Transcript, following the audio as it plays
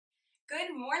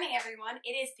Good morning, everyone.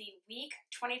 It is the week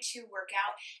 22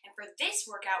 workout, and for this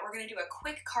workout, we're going to do a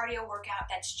quick cardio workout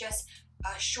that's just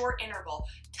a short interval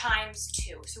times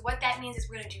 2. So what that means is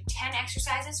we're going to do 10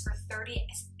 exercises for 30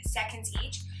 seconds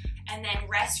each, and then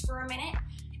rest for a minute,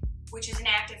 which is an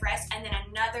active rest, and then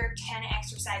another 10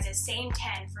 exercises, same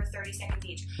 10 for 30 seconds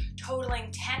each, totaling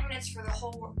 10 minutes for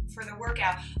the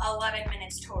workout, 11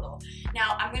 minutes total.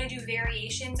 Now, I'm gonna do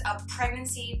variations of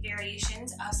pregnancy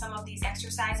variations of some of these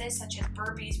exercises, such as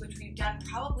burpees, which we've done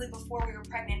probably before we were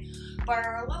pregnant, but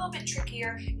are a little bit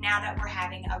trickier now that we're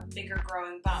having a bigger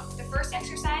growing bump. The first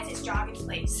exercise is jog in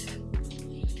place.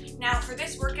 Now, for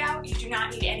this workout, you do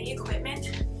not need any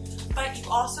equipment, but you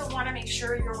also want to make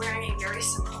sure you're wearing a very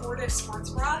supportive sports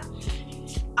bra.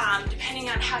 Depending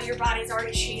on how your body's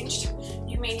already changed,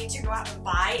 you may need to go out and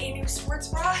buy a new sports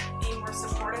bra, a more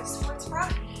supportive sports bra.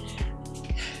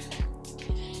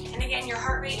 And again, your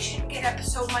heart rate shouldn't get up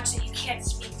so much that you can't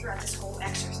speak throughout this whole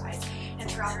exercise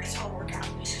and throughout this whole workout.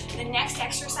 The next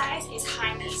exercise is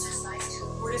high knees.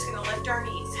 We're just going to lift our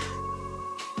knees.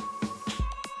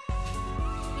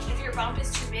 If your bump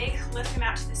is too big, lift them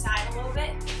out to the side a little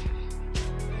bit.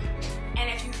 And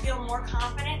if you feel more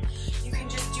confident, you can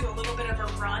just do a little bit of a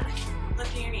run,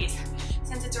 lifting your knees.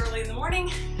 Since it's early in the morning,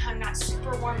 I'm not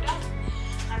super warmed up,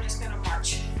 I'm just gonna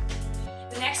march.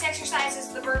 The next exercise is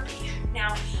the burpee.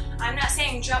 Now, I'm not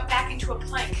saying jump back into a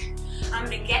plank. I'm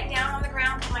gonna get down on the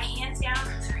ground, put my hands down,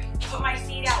 put my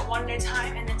feet out one at a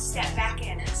time, and then step back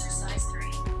in. Exercise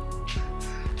 3.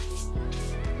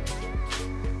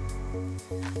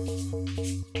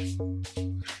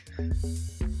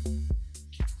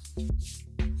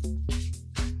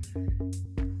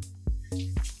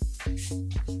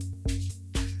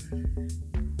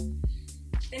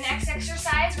 The next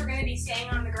exercise, we're going to be staying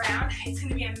on the ground. It's going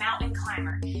to be a mountain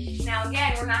climber. Now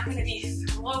again, we're not going to be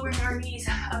lowering our knees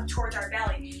up towards our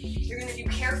belly. You're going to do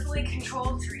carefully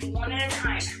controlled 3, one at a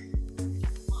time.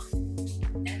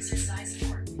 1. Exercise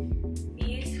 4.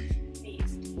 Knees,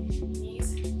 knees,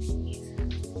 knees, knees.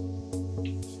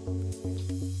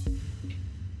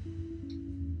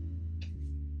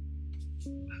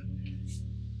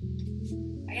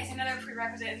 I guess another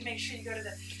prerequisite is make sure you go to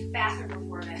the bathroom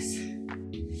before this.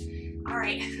 All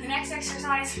right, the next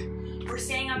exercise, we're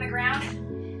staying on the ground.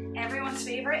 Everyone's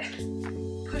favorite,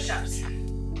 push-ups.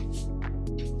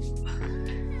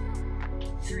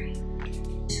 3, 2,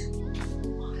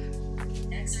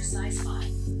 1. Exercise 5.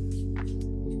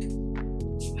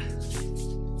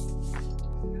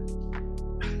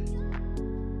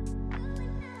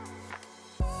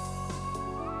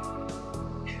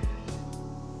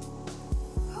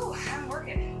 Oh, I'm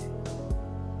working.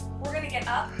 We're gonna get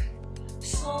up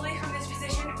slowly from this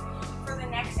position for the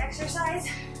next exercise.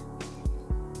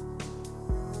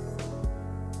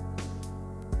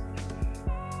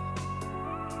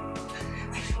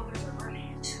 My shoulders are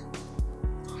burning.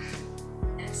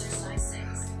 Exercise 6.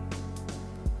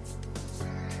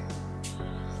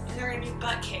 And they're gonna be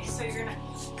butt kicks. So you're gonna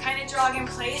kind of jog in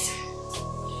place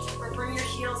or bring your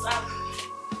heels up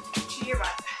to your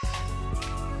butt.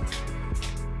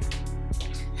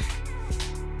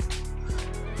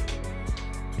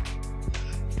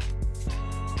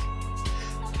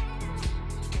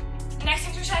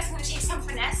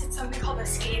 It's something called a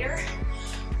skater.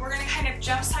 We're going to kind of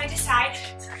jump side to side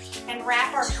and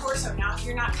wrap our torso. Now, if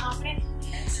you're not confident,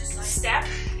 step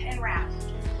and wrap.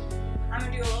 I'm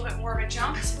going to do a little bit more of a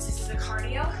jump since this is a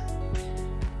cardio.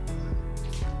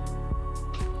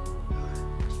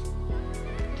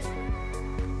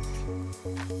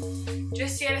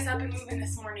 Just to get us up and moving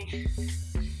this morning.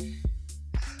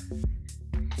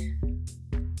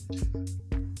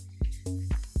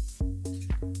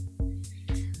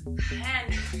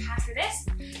 And after this,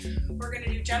 we're going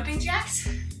to do jumping jacks.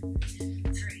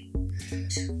 3,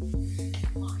 2,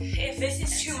 1. If this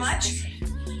is too much,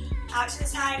 out to the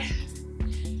side,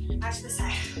 out to the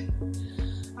side.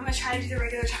 I'm going to try to do the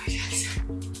regular jumping jacks.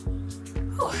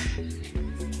 Whew.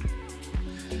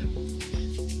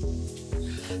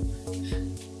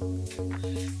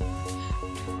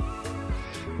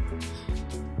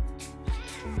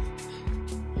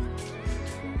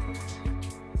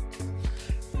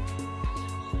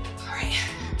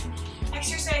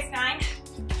 Exercise 9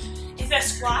 is a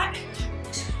squat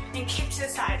and kick to the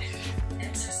side.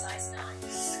 Exercise 9.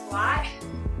 Squat,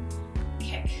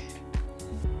 kick.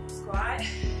 Squat.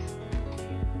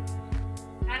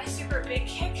 Not a super big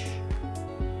kick.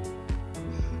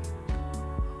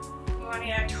 We want to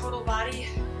get a total body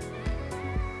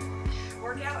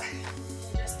workout in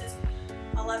just this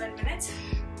 11 minutes.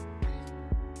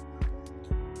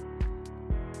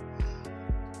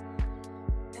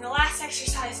 And the last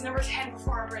Exercise number 10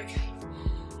 before our break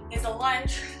is a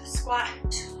lunge, squat,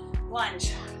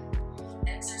 lunge.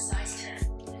 Exercise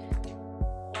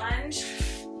 10. Lunge,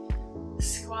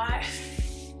 squat,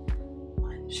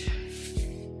 lunge.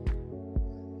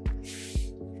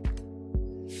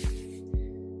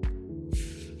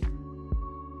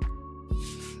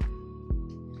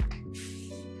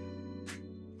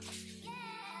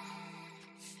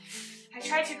 I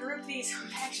tried to group these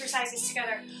exercises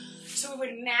together so we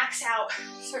would max out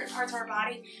certain parts of our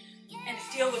body and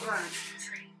feel the burn.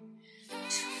 3,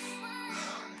 2,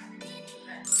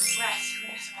 Rest. We're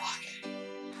gonna just walk.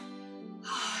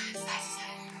 As fast as I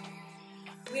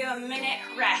can. We have a minute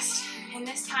rest. And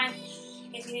this time,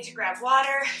 if you need to grab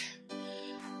water,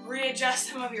 readjust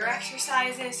some of your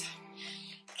exercises,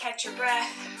 catch your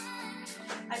breath,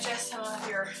 adjust some of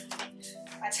your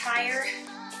attire.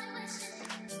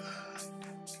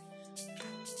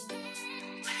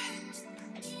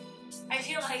 I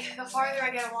feel like the farther I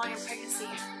get along in pregnancy,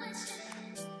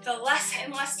 the less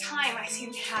and less time I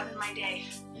seem to have in my day,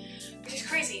 which is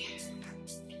crazy.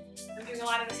 I'm doing a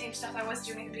lot of the same stuff I was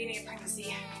doing at the beginning of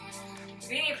pregnancy. At the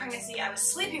beginning of pregnancy, I was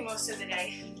sleeping most of the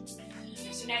day,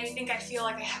 so now you think I feel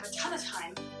like I have a ton of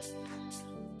time,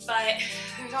 but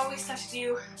there's always stuff to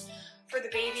do for the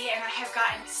baby, and I have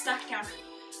gotten stuck down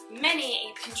many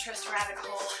a Pinterest rabbit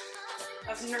hole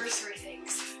of nursery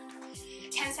things.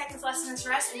 10 seconds less in this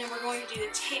rest, and then we're going to do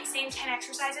the same 10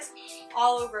 exercises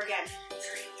all over again.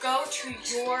 Go to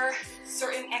your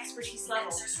certain expertise level.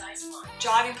 Exercise 1.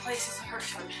 Jog in place is the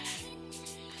first one.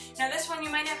 Now this one you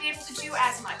might not be able to do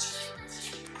as much.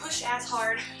 Push as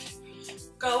hard,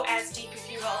 go as deep if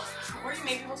you will, or you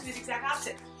may be able to do the exact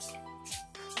opposite.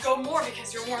 Go more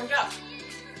because you're warmed up.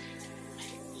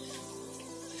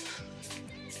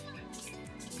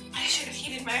 I should have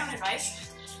heeded my own advice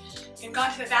and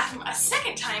gone to the bathroom a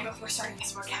second time before starting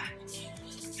this workout.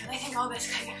 Because I think all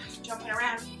this kind of jumping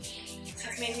around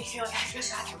has made me feel like I have to go to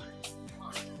the bathroom.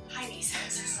 High knees.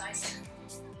 Exercise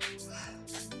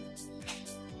 2.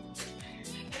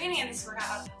 Beginning of this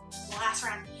workout, the last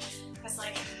round, I was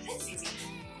like, this is easy.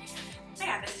 I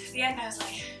got this. At the end, I was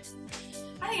like,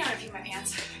 I think I'm gonna pee my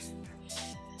pants.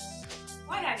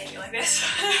 Why did I make it like this?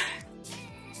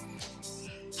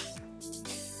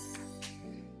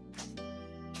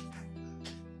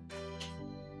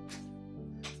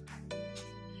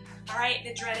 All right,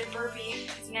 the dreaded burpee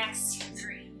is next.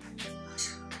 3, 2,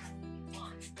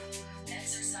 1.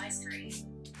 Exercise 3.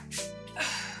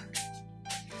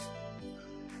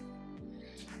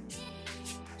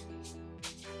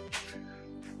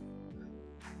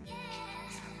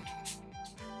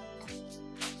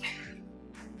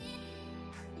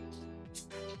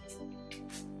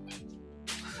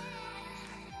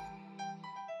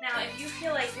 Now, if you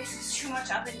feel like this is too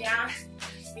much up and down,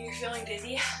 and you're feeling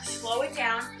dizzy, slow it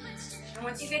down. And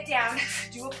once you get down,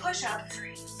 do a push-up.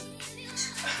 3, 2, 1.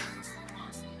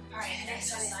 All right, the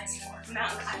next one Exercise is 4.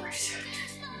 mountain climbers.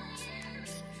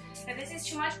 If this is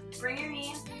too much, bring your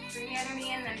knee in, bring the other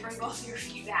knee in, then bring both of your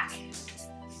feet back.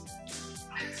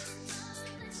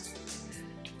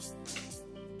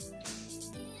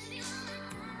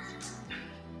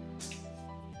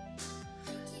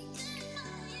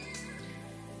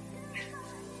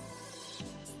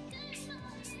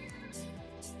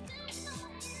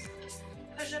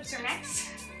 Push-ups are next.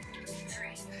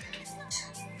 3, 2,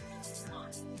 1.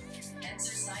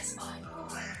 Exercise 5.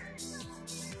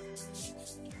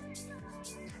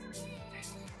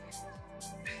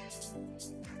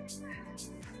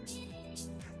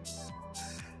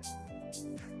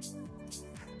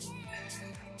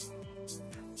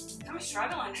 I'm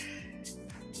struggling.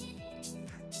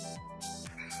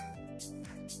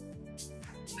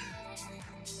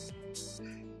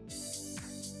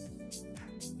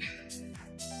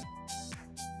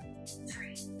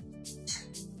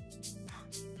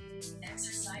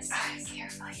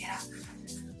 Careful, yeah.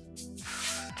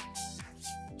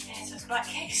 And those butt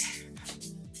kicks.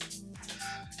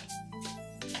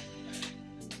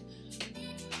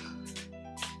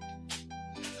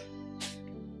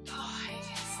 Oh, I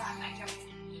can't stop my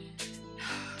jumping.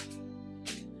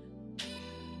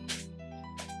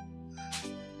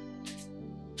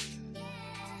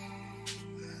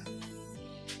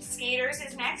 Skaters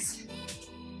is next.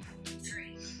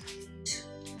 3, 2,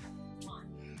 1.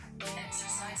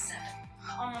 Exercise 7.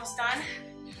 Almost done.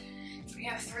 We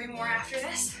have 3 more after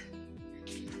this.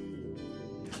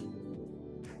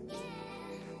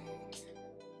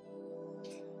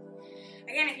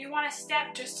 Again, if you want to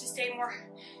step just to stay more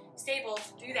stable,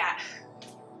 do that.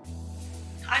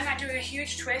 I'm not doing a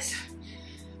huge twist.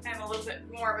 I have a little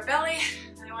bit more of a belly,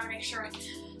 and I want to make sure I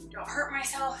don't hurt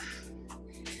myself.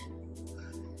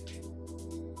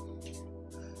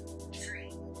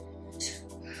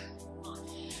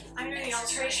 the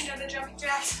alteration of the jumping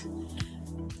jacks.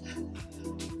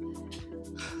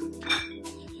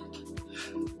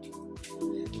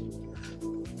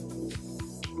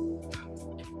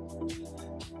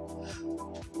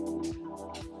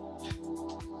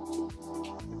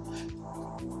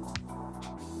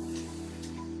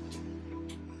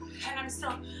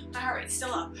 My heart rate's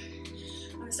still up.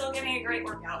 I'm still getting a great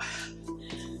workout.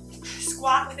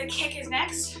 Squat with a kick is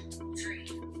next. 3,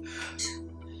 2,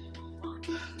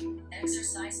 1.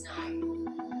 Exercise 9.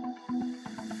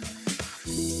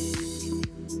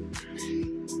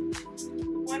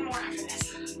 One more after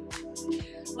this.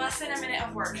 Less than a minute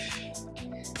of work.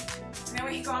 And then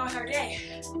we can go on with our day.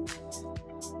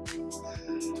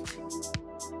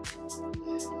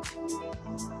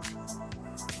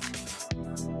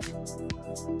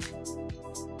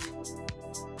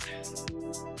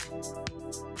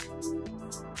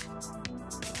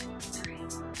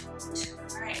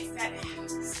 Alright, set.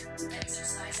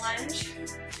 Exercise Lunge.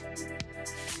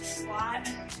 Squat.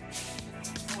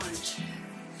 Lunge.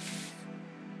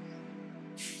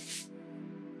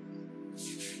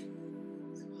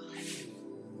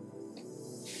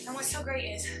 And what's so great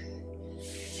is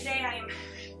today I am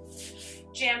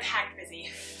jam-packed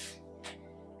busy.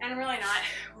 And really not.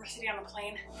 We're sitting on the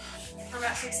plane for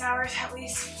about 6 hours at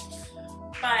least.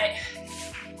 But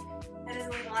that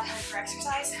doesn't leave a lot of time for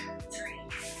exercise. 3,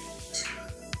 2,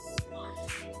 1.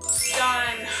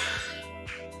 Done.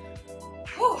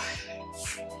 Whew.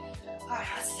 Alright,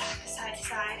 let's stop side to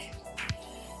side.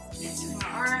 And swing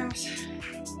our arms.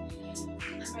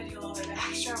 I'm gonna do a little bit of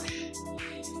backstroke.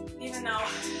 Even though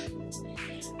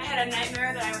I had a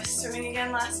nightmare that I was swimming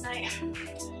again last night.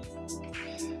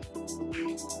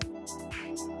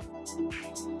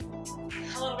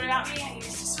 A little bit about me, I used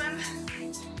to swim.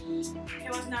 It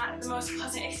was not the most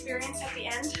pleasant experience at the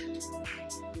end.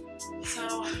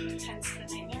 So, hence the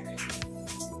nightmare.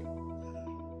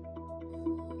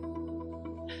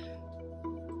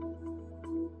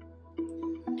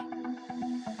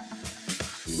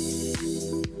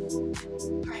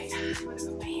 Alright, I'm gonna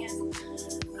put my hands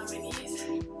on my knees,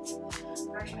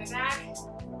 arch my back,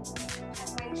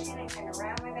 tuck my chin and kind of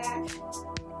round my back,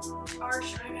 arch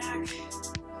my back.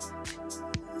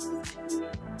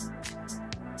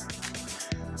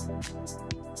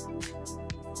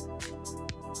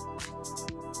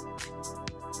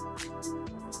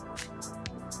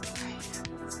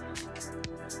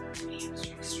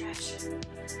 Hamstring stretch.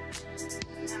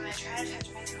 And I'm going to try to touch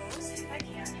my toes if I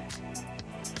can.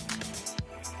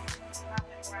 Wrap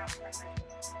it around my belly.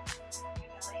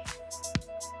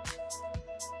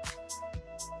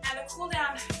 Now the cool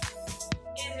down is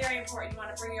very important. You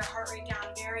want to bring your heart rate down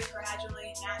very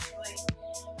gradually, naturally.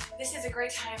 This is a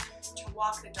great time to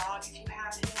walk the dog if you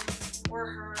have him or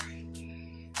her.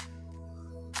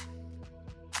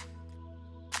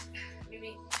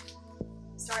 Maybe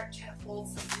start to fold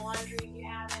some laundry if you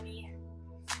have any.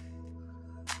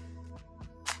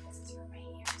 This is for my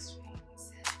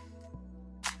hamstrings.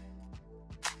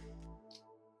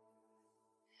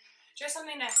 Just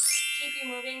something to keep you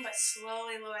moving but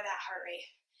slowly lower that heart rate.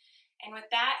 And with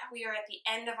that, we are at the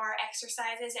end of our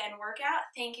exercises and workout.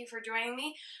 Thank you for joining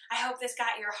me. I hope this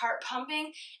got your heart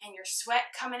pumping and your sweat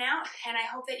coming out. And I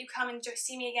hope that you come and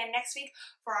see me again next week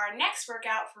for our next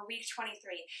workout for week 23.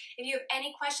 If you have any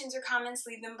questions or comments,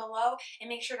 leave them below. And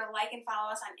make sure to like and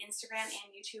follow us on Instagram and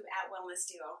YouTube at Wellness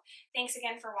Duo. Thanks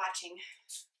again for watching.